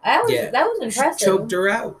 That was impressive. She choked her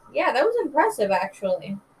out. Yeah, that was impressive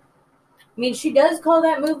actually. I mean, she does call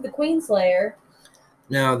that move the Queen Slayer.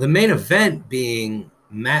 Now, the main event being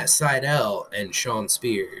Matt Sydal and Shawn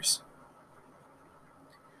Spears.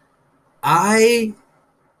 I,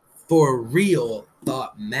 for real,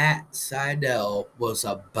 thought Matt Sydal was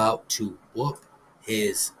about to whoop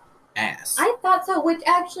his ass. I thought so, which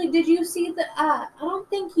actually, did you see the, I don't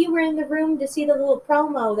think you were in the room to see the little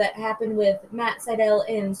promo that happened with Matt Sydal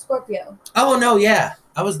and Scorpio. Oh, no, yeah.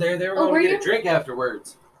 I was there. They were going to get a drink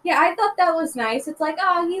afterwards. Yeah, I thought that was nice. It's like,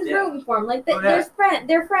 he's rooting for him. Like,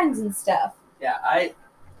 they're friends and stuff. Yeah, I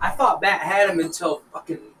thought Matt had him until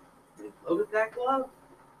fucking, did he load that glove?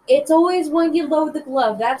 It's always when you load the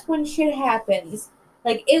glove. That's when shit happens.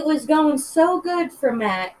 Like, it was going so good for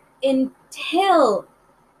Matt until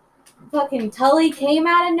fucking Tully came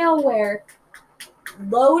out of nowhere,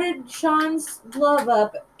 loaded Shawn's glove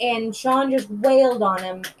up, and Shawn just wailed on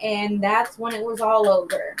him, and that's when it was all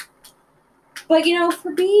over. But,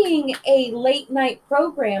 for being a late-night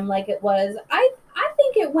program like it was, I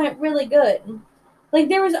think it went really good. Like,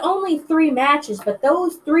 there was only 3 matches, but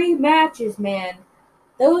those 3 matches, man,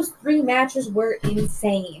 those 3 matches were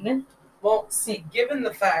insane. Well, see, given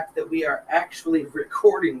the fact that we are actually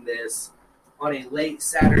recording this on a late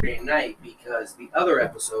Saturday night because the other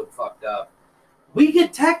episode fucked up, we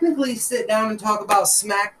could technically sit down and talk about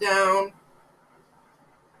SmackDown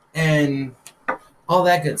and all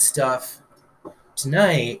that good stuff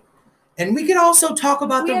tonight, and we could also talk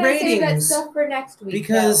about the ratings. Save that stuff for next week,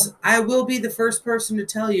 because I will be the first person to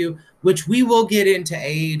tell you, which we will get into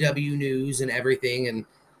AEW news and everything, and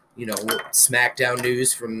SmackDown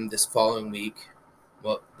news from this following week,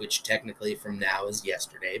 well, which technically from now is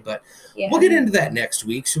yesterday, but we'll get into that next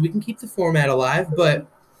week so we can keep the format alive. But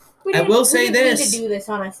I will say this: we didn't need to do this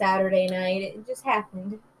on a Saturday night. It just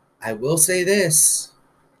happened. I will say this.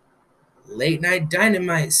 Late Night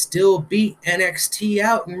Dynamite still beat NXT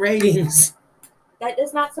out in ratings. That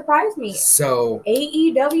does not surprise me. So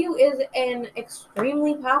AEW is an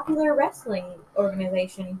extremely popular wrestling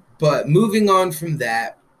organization. But moving on from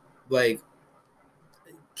that, like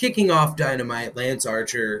kicking off Dynamite, Lance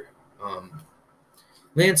Archer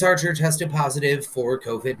tested positive for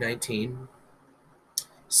COVID-19.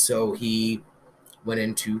 So he went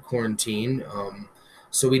into quarantine.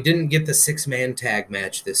 So we didn't get the 6-man tag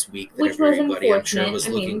match this week that everybody, I'm sure, was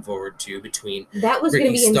looking forward to between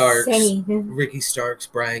Ricky Starks,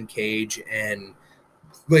 Brian Cage, and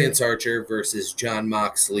Lance Archer versus Jon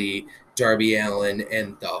Moxley, Darby Allin,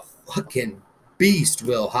 and the fucking beast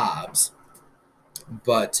Will Hobbs.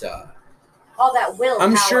 But all that will.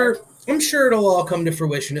 I'm sure it'll all come to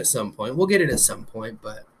fruition at some point. We'll get it at some point,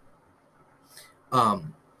 but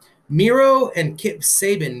Miro and Kip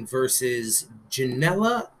Sabian versus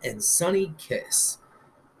Janela and Sonny Kiss.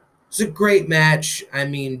 It's a great match. I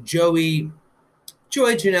mean, Joey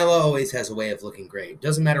Janela always has a way of looking great.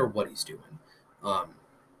 Doesn't matter what he's doing.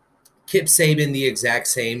 Kip Sabian, the exact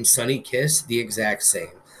same. Sonny Kiss, the exact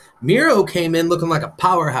same. Miro came in looking like a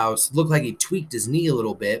powerhouse. Looked like he tweaked his knee a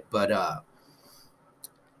little bit, but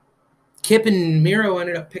Kip and Miro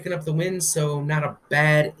ended up picking up the win, so not a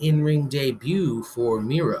bad in-ring debut for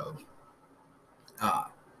Miro.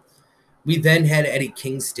 We then had Eddie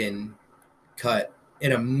Kingston cut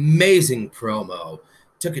an amazing promo.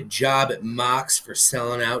 Took a job at Mox for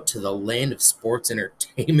selling out to the land of sports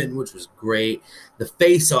entertainment, which was great. The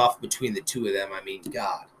face-off between the two of them, I mean,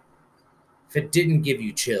 God. If it didn't give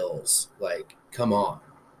you chills, like, come on.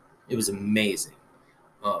 It was amazing.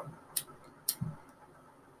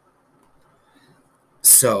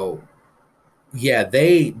 So, yeah,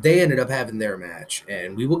 they ended up having their match,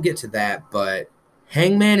 and we will get to that, but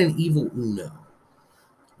Hangman and Evil Uno.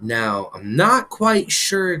 Now, I'm not quite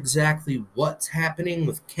sure exactly what's happening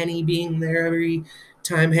with Kenny being there every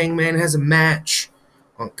time Hangman has a match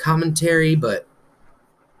on commentary, but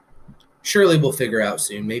surely we'll figure out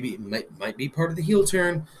soon. Maybe it might be part of the heel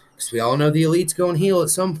turn, because we all know the Elite's going heel at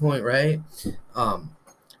some point, right?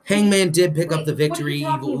 Hangman did pick up the victory.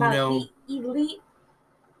 Evil Uno. The Elite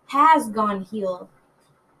has gone heel.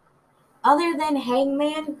 other than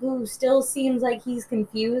Hangman, who still seems like he's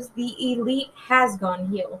confused, the Elite has gone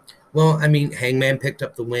heel. Well, I mean, Hangman picked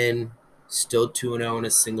up the win, still 2-0 in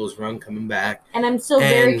a singles run coming back. And I'm still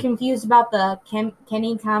very confused about the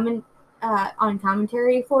Kenny comment on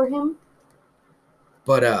commentary for him.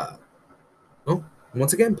 But,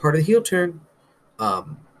 once again, part of the heel turn.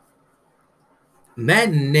 Matt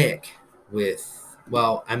and Nick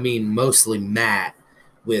mostly Matt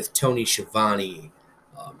with Tony Schiavone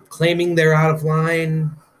claiming they're out of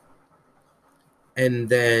line, and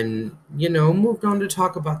then, moved on to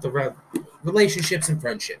talk about the relationships and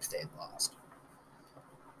friendships they had lost.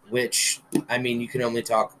 Which, I mean, you can only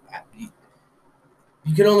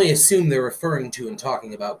assume they're referring to and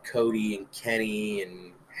talking about Cody and Kenny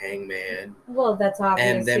and Hangman. Well, that's obvious,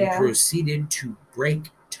 and then proceeded to break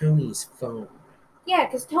Tony's phone. Yeah,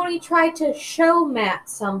 because Tony tried to show Matt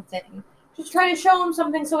something. Just trying to show him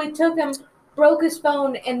something, so he took him, broke his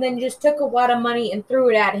phone, and then just took a wad of money and threw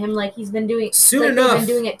it at him like he's been doing. Soon enough, they've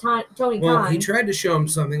been doing it. Tony Khan. Khan. He tried to show him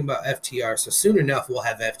something about FTR, so soon enough we'll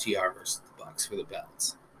have FTR versus the Bucks for the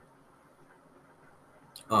belts.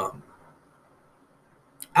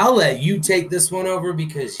 I'll let you take this one over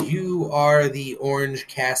because you are the Orange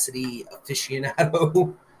Cassidy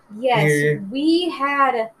aficionado. Yes, here. We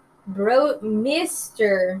had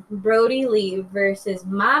Mr. Brody Lee versus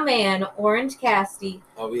my man Orange Cassidy.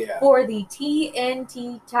 Oh yeah. For the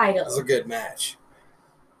TNT title. It was a good match.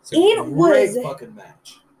 It was a fucking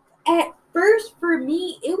match. At first, for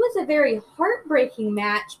me, it was a very heartbreaking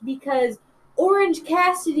match because Orange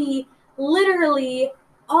Cassidy literally,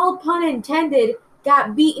 all pun intended,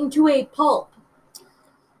 got beaten to a pulp.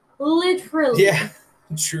 Literally. Yeah,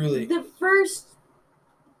 truly. The first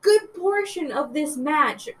good portion of this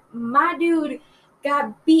match, my dude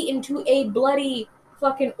got beaten to a bloody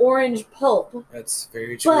fucking orange pulp. That's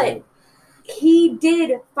very true. But he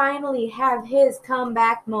did finally have his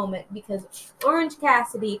comeback moment because Orange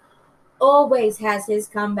Cassidy always has his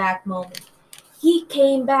comeback moment. He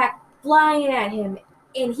came back flying at him,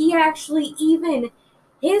 and he actually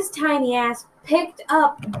his tiny ass picked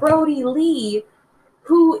up Brody Lee,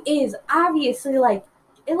 who is obviously like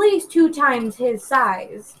at least 2 times his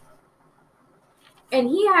size. And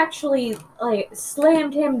he actually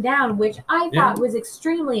slammed him down, which I thought was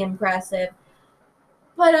extremely impressive.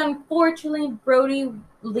 But unfortunately, Brody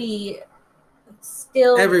Lee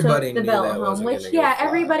still took the belt home, which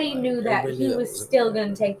everybody knew that he was still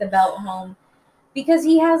going to take the belt home because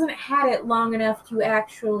he hasn't had it long enough to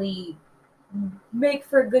actually make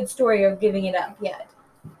for a good story of giving it up yet.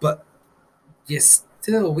 But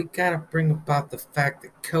still, we got to bring about the fact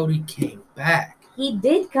that Cody came back. He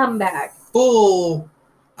did come back.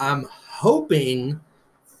 I'm hoping,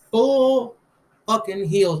 full fucking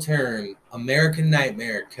heel turn, American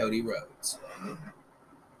Nightmare, Cody Rhodes.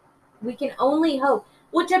 We can only hope.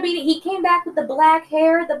 Which, I mean, he came back with the black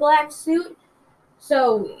hair, the black suit,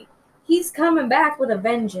 so he's coming back with a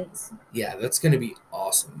vengeance. Yeah, that's going to be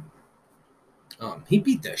awesome. He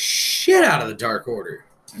beat the shit out of the Dark Order.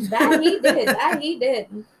 That he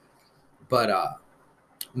did. But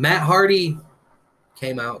Matt Hardy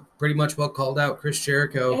came out pretty much well called out Chris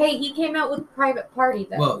Jericho. Hey, he came out with Private Party,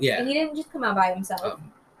 though. Well, yeah. And he didn't just come out by himself.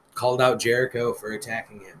 Called out Jericho for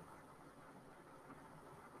attacking him.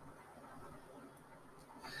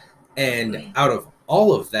 And out of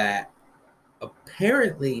all of that,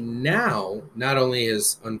 apparently now, not only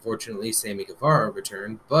has unfortunately Sammy Guevara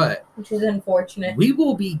returned, but which is unfortunate, we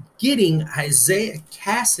will be getting Isaiah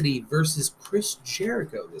Cassidy versus Chris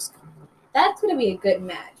Jericho this coming week. That's going to be a good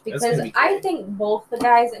match because I think both the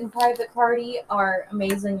guys in Private Party are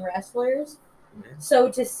amazing wrestlers. Mm-hmm. So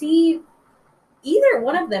to see either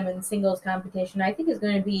one of them in singles competition, I think is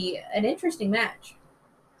going to be an interesting match.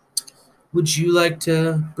 Would you like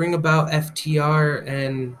to bring about FTR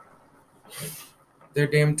and their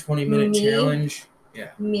damn 20-minute challenge?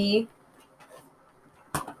 Yeah. Me.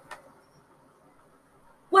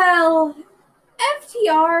 Well,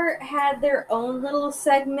 FTR had their own little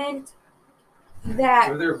segment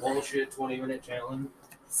for their bullshit 20-minute challenge.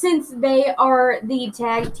 Since they are the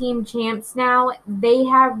tag team champs now, they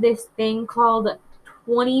have this thing called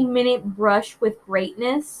 20-minute brush with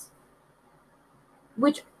greatness,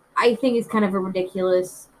 which I think is kind of a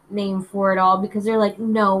ridiculous name for it all because they're like,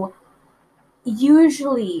 no,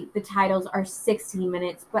 usually the titles are 60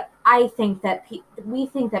 minutes, but I think that we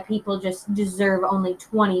think that people just deserve only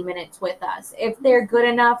 20 minutes with us. If they're good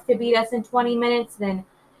enough to beat us in 20 minutes, then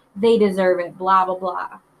they deserve it, blah, blah,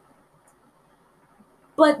 blah.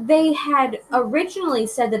 But they had originally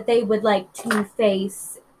said that they would like to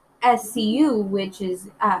face SCU, which is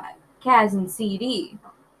Kaz and CD.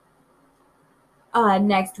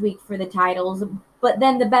 next week for the titles. But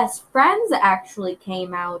then the best friends actually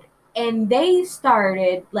came out and they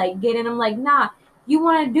started like getting them like, nah, you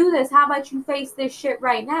want to do this? How about you face this shit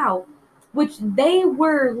right now? Which they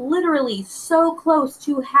were literally so close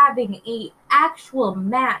to having a actual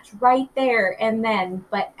match right there and then.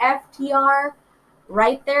 But FTR,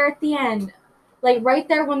 right there at the end, like right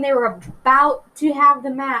there when they were about to have the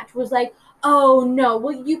match, was like, oh no,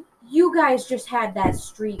 well you guys just had that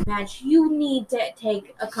street match. You need to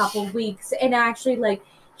take a couple weeks and actually like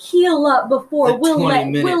heal up before we'll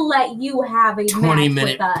let you have a 20 match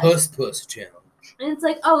minute with us. puss challenge. And it's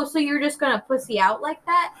like, oh, so you're just gonna pussy out like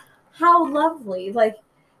that? How lovely. Like,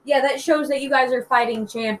 yeah, that shows that you guys are fighting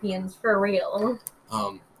champions for real.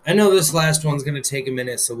 I know this last one's going to take a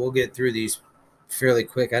minute, so we'll get through these fairly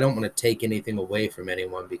quick. I don't want to take anything away from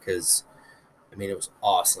anyone because, I mean, it was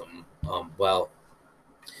awesome. Well,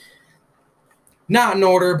 not in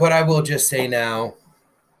order, but I will just say now,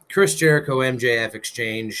 Chris Jericho MJF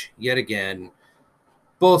exchange, yet again.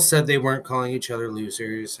 Both said they weren't calling each other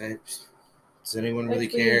losers. Does anyone really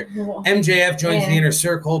care? MJF joins the Inner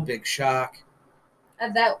Circle, big shock.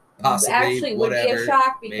 That possibly actually whatever, would be a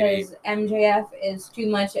shock because maybe. MJF is too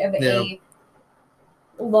much of a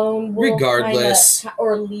lone wolf regardless kinda,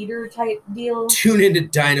 or leader type deal. Tune into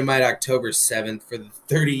Dynamite October 7th for the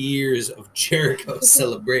 30 years of Jericho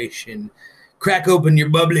celebration. Crack open your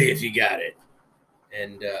bubbly if you got it.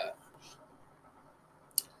 And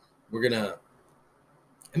we're gonna,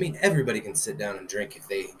 I mean, everybody can sit down and drink if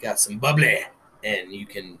they got some bubbly, and you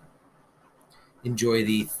can enjoy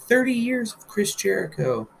the 30 years of Chris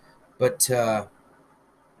Jericho. But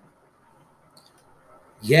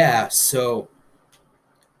yeah, so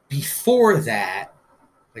before that,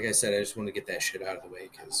 like I said, I just want to get that shit out of the way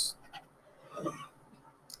because,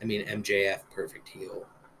 I mean, MJF, perfect heel.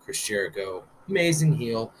 Chris Jericho, amazing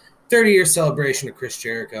heel. 30-year celebration of Chris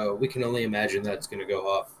Jericho. We can only imagine that's going to go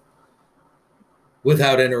off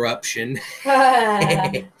without interruption.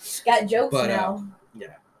 Got jokes now.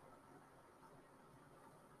 Yeah.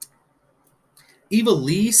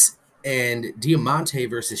 Ivelisse and Diamante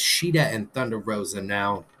versus Shida and Thunder Rosa.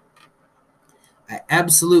 Now, I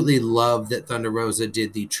absolutely love that Thunder Rosa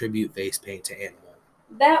did the tribute face paint to Animal.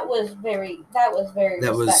 That was very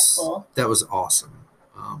respectful. That was awesome.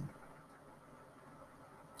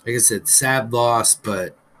 Like I said, sad loss,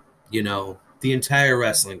 but you know, the entire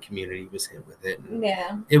wrestling community was hit with it.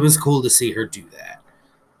 Yeah. It was cool to see her do that.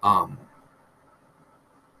 I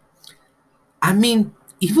mean,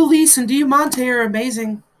 Ivelisse and Diamante are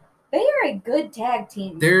amazing. They are a good tag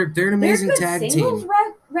team. They're an amazing tag team. They're singles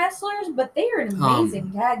wrestlers, but they are an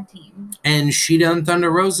amazing tag team. And Shida and Thunder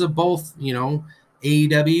Rosa both, you know,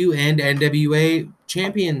 AEW and NWA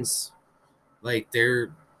champions. Like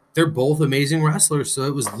they're both amazing wrestlers. So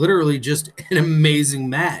it was literally just an amazing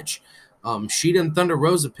match. Shida and Thunder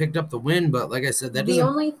Rosa picked up the win, but like I said, that the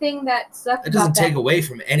only thing that sucked that doesn't take away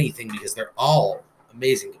from anything because they're all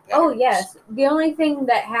amazing competitors. Oh yes, the only thing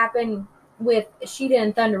that happened with Shida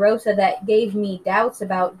and Thunder Rosa that gave me doubts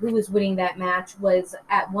about who was winning that match was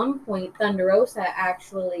at one point Thunder Rosa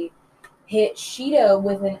actually hit Shida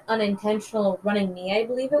with an unintentional running knee, I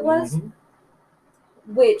believe it was,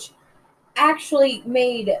 which actually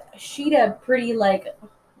made Shida pretty like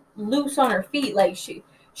loose on her feet. Like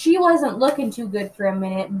she wasn't looking too good for a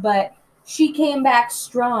minute, but she came back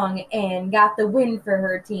strong and got the win for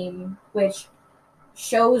her team, which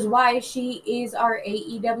shows why she is our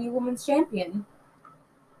AEW Women's Champion.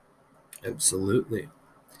 Absolutely.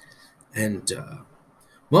 And,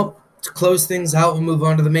 well, to close things out, we'll move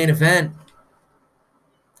on to the main event.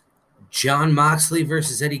 Jon Moxley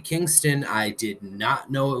versus Eddie Kingston. I did not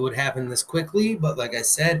know it would happen this quickly, but like I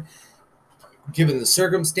said, given the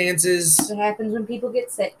circumstances... It happens when people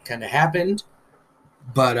get sick. Kind of happened.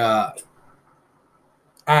 But,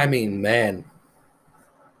 I mean, man...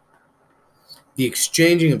 The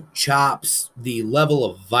exchanging of chops, the level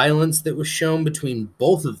of violence that was shown between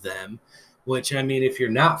both of them, which, I mean, if you're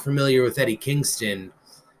not familiar with Eddie Kingston,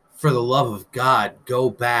 for the love of God, go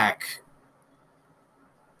back.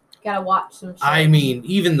 Gotta watch some shit. I mean,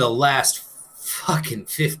 even the last fucking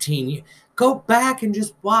 15 years. Go back and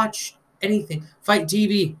just watch anything. Fight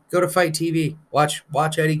TV. Go to Fight TV. Watch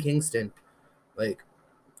Eddie Kingston. Like,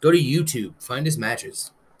 go to YouTube. Find his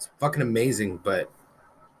matches. It's fucking amazing, but...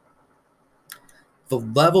 The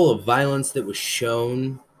level of violence that was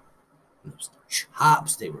shown, those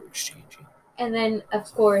chops they were exchanging. And then, of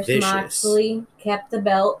course, Moxley kept the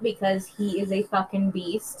belt because he is a fucking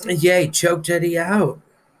beast. Yeah, he choked Eddie out.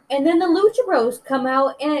 And then the Lucha Bros come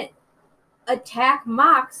out and attack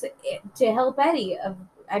Mox to help Eddie.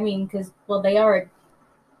 I mean, because, well, they are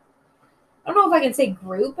I don't know if I can say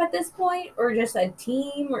group at this point, or just a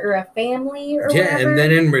team or a family or Yeah, and then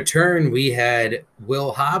whatever. in return, we had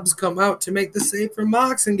Will Hobbs come out to make the save for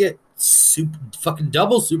Mox and get super, fucking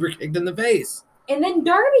double super kicked in the face. And then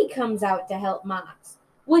Darby comes out to help Mox.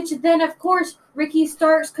 Which then, of course, Ricky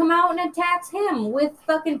Starks come out and attacks him with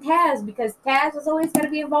fucking Taz, because Taz is always going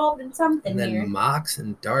to be involved in And something then here. Mox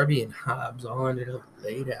and Darby and Hobbs all ended up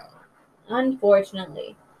laid out.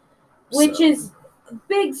 Unfortunately. Which So is a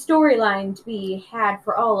big storyline to be had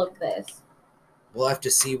for all of this. we'll have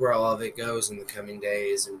to see where all of it goes in the coming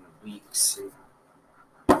days and weeks.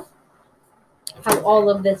 And How all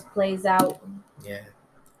of this plays out. yeah.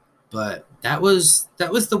 But that was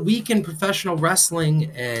the week in professional wrestling,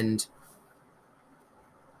 and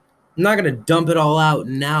I'm not gonna dump it all out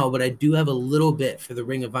now, but I do have a little bit for the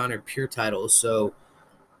Ring of Honor Pure title. So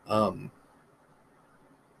um,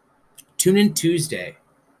 tune in Tuesday.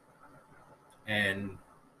 And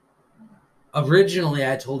originally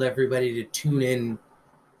I told everybody to tune in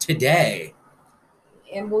today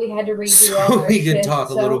And we had to redo all so our we could shit. talk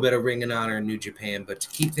a little bit of Ring of Honor and New Japan. But to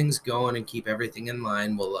keep things going and keep everything in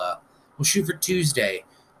line, we'll shoot for Tuesday.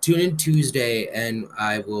 Tune in Tuesday, and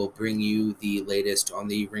I will bring you the latest on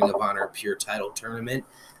the Ring of Honor Pure Title Tournament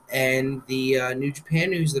and the New Japan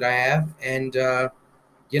news that I have. And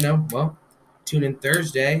tune in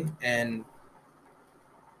Thursday, and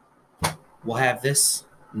we'll have this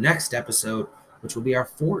next episode, which will be our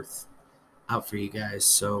 4th, out for you guys.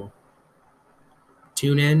 So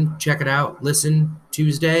tune in, check it out, listen.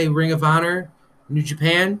 Tuesday, Ring of Honor, New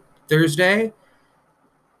Japan. Thursday,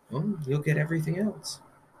 well, you'll get everything else.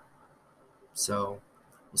 So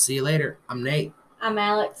we'll see you later. I'm Nate. I'm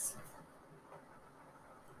Alex.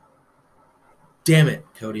 Damn it,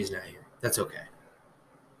 Cody's not here. That's okay.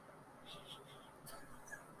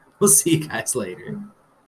 We'll see you guys later.